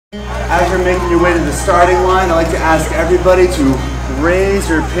As you're making your way to the starting line, I'd like to ask everybody to raise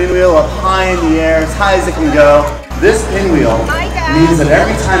your pinwheel up high in the air, as high as it can go. This pinwheel means that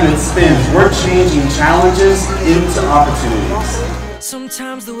every time it spins, we're changing challenges into opportunities.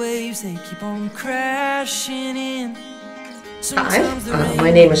 Sometimes the waves, they keep on crashing in. Hi,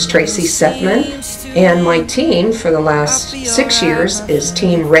 my name is Tracy Sethman, and my team for the last 6 years is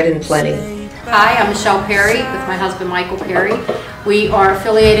Team Red and Plenty. Hi, I'm Michelle Perry with my husband Michael Perry. We are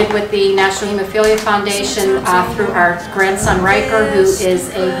affiliated with the National Hemophilia Foundation through our grandson Riker, who is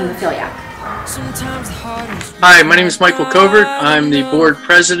a hemophiliac. Hi, my name is Michael Covert. I'm the board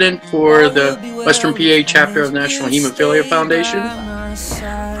president for the Western PA chapter of the National Hemophilia Foundation.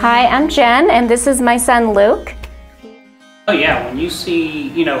 Hi, I'm Jen, and this is my son Luke. Oh yeah, when you see,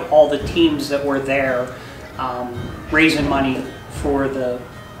 you know, all the teams that were there raising money for the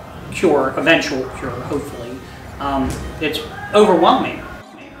cure, eventual cure, hopefully, it's overwhelming.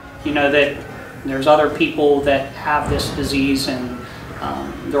 You know that there's other people that have this disease, and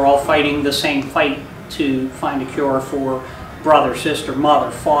they're all fighting the same fight to find a cure for brother, sister,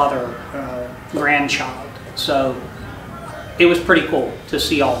 mother, father, grandchild. So it was pretty cool to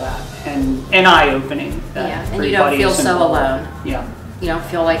see all that, and eye-opening. Yeah, and you don't feel so alone. Yeah. You don't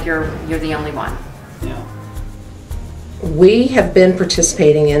feel like you're the only one. Yeah. We have been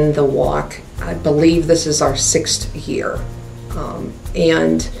participating in the walk. I believe this is our 6th year.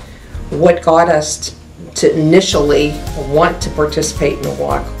 And what got us to initially want to participate in the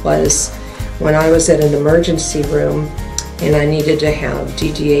walk was when I was at an emergency room and I needed to have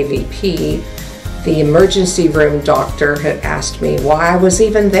DDAVP. The emergency room doctor had asked me why I was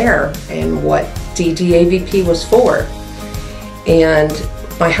even there and what DDAVP was for. And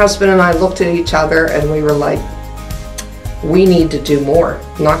my husband and I looked at each other and we were like, we need to do more,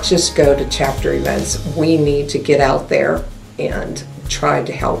 not just go to chapter events. We need to get out there and try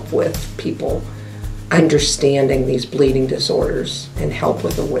to help with people understanding these bleeding disorders and help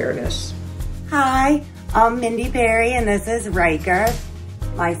with awareness. Hi, I'm Mindy Perry and this is Riker,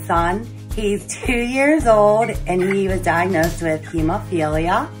 my son. He's 2 years old and he was diagnosed with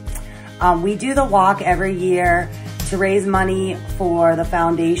hemophilia. We do the walk every year to raise money for the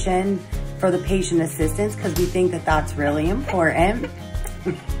foundation for the patient assistance because we think that that's really important.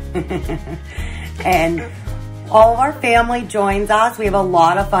 And all of our family joins us. We have a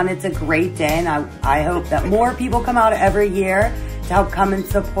lot of fun. It's a great day, and I hope that more people come out every year to help come and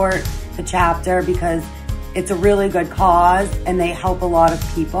support the chapter because it's a really good cause and they help a lot of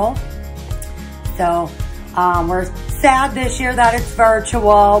people. So we're sad this year that it's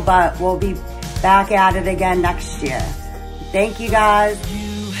virtual, but we'll be back at it again next year. Thank you guys.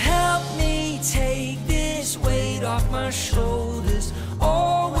 You help me take this weight off my shoulders.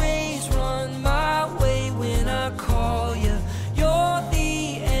 Always run my way when I call you. You're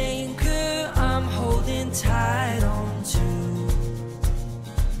the anchor I'm holding tight on to.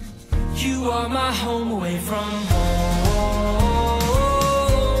 You are my home away from home.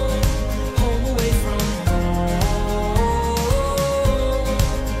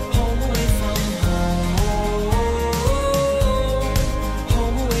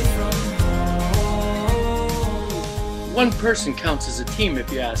 One person counts as a team,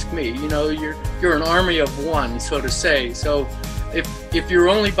 if you ask me. You know, you're an army of one, so to say. So if you're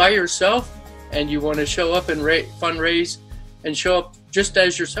only by yourself and you want to show up and fundraise and show up just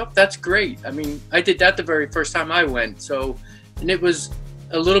as yourself, that's great. I mean, I did that the very first time I went. So, and it was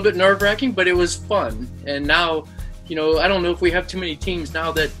a little bit nerve-wracking, but it was fun. And now, you know, I don't know if we have too many teams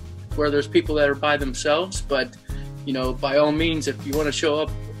now that where there's people that are by themselves, but you know, by all means, if you want to show up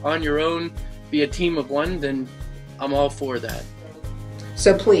on your own, be a team of one, then I'm all for that.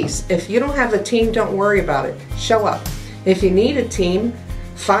 So please, if you don't have a team, don't worry about it. Show up. If you need a team,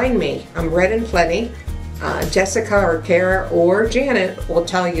 find me. I'm Red and Plenty. Jessica or Kara or Janet will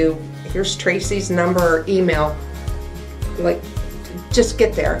tell you, here's Tracy's number or email. Like, just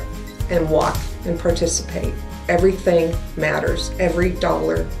get there and walk and participate. Everything matters. Every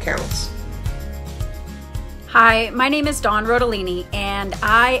dollar counts. Hi, my name is Dawn Rodolini, and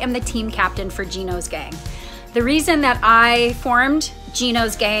I am the team captain for Gino's Gang. The reason that I formed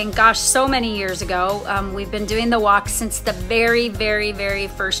Gino's Gang, gosh, so many years ago, we've been doing the walk since the very, very, very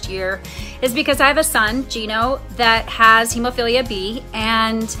first year, is because I have a son, Gino, that has hemophilia B,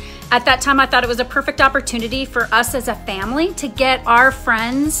 and at that time I thought it was a perfect opportunity for us as a family to get our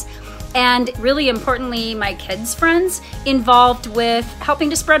friends, and really importantly, my kids' friends, involved with helping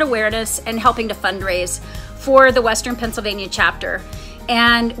to spread awareness and helping to fundraise for the Western Pennsylvania chapter.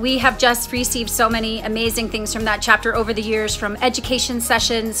 And we have just received so many amazing things from that chapter over the years, from education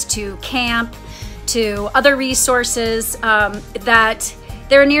sessions to camp to other resources that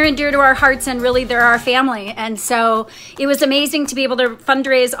they're near and dear to our hearts, and really they're our family. And so it was amazing to be able to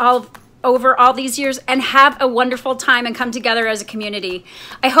fundraise over all these years and have a wonderful time and come together as a community.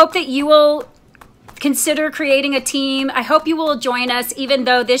 I hope that you will consider creating a team. I hope you will join us, even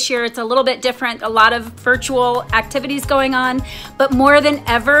though this year it's a little bit different, a lot of virtual activities going on, but more than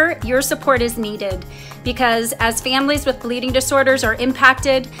ever, your support is needed, because as families with bleeding disorders are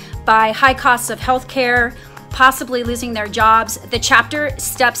impacted by high costs of healthcare, possibly losing their jobs, the chapter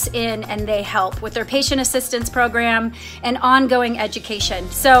steps in and they help with their patient assistance program and ongoing education.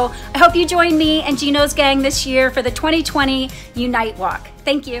 So I hope you join me and Gino's gang this year for the 2020 Unite Walk.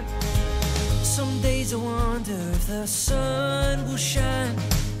 Thank you. Some days I wonder if the sun will shine.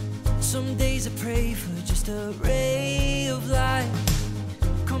 Some days I pray for just a ray of light.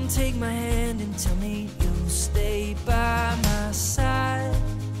 Come take my hand and tell me you'll stay by my side.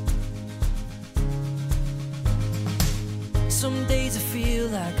 Some days I feel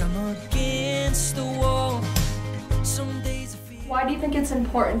like I'm against the wall. Some days I feel... Why do you think it's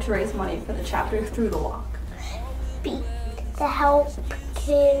important to raise money for the chapter through the walk? To help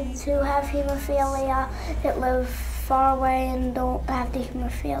kids who have hemophilia that live far away and don't have the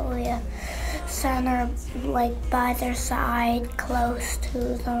hemophilia center like by their side, close to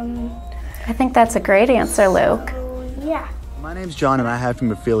them. I think that's a great answer, Luke. So, yeah. My name's John and I have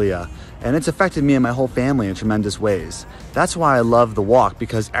hemophilia, and it's affected me and my whole family in tremendous ways. That's why I love the walk,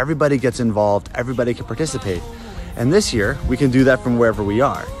 because everybody gets involved, everybody can participate. And this year, we can do that from wherever we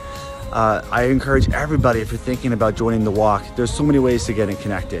are. I encourage everybody, if you're thinking about joining the walk, there's so many ways to get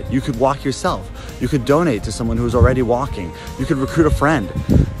connected. You could walk yourself. You could donate to someone who's already walking. You could recruit a friend.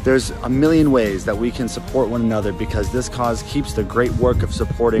 There's a million ways that we can support one another, because this cause keeps the great work of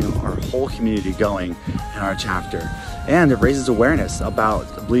supporting our whole community going in our chapter. And it raises awareness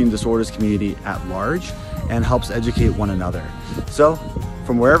about the bleeding disorders community at large and helps educate one another. So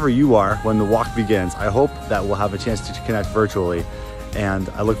from wherever you are when the walk begins, I hope that we'll have a chance to connect virtually. And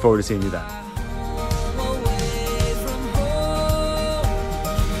I look forward to seeing you then.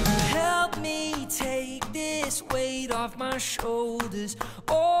 Help me take this weight off my shoulders.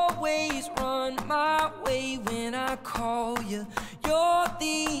 Always run my way when I call you. You're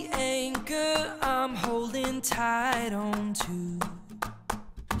the anchor I'm holding tight on to.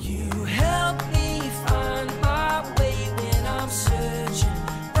 You help me find my way when I'm searching.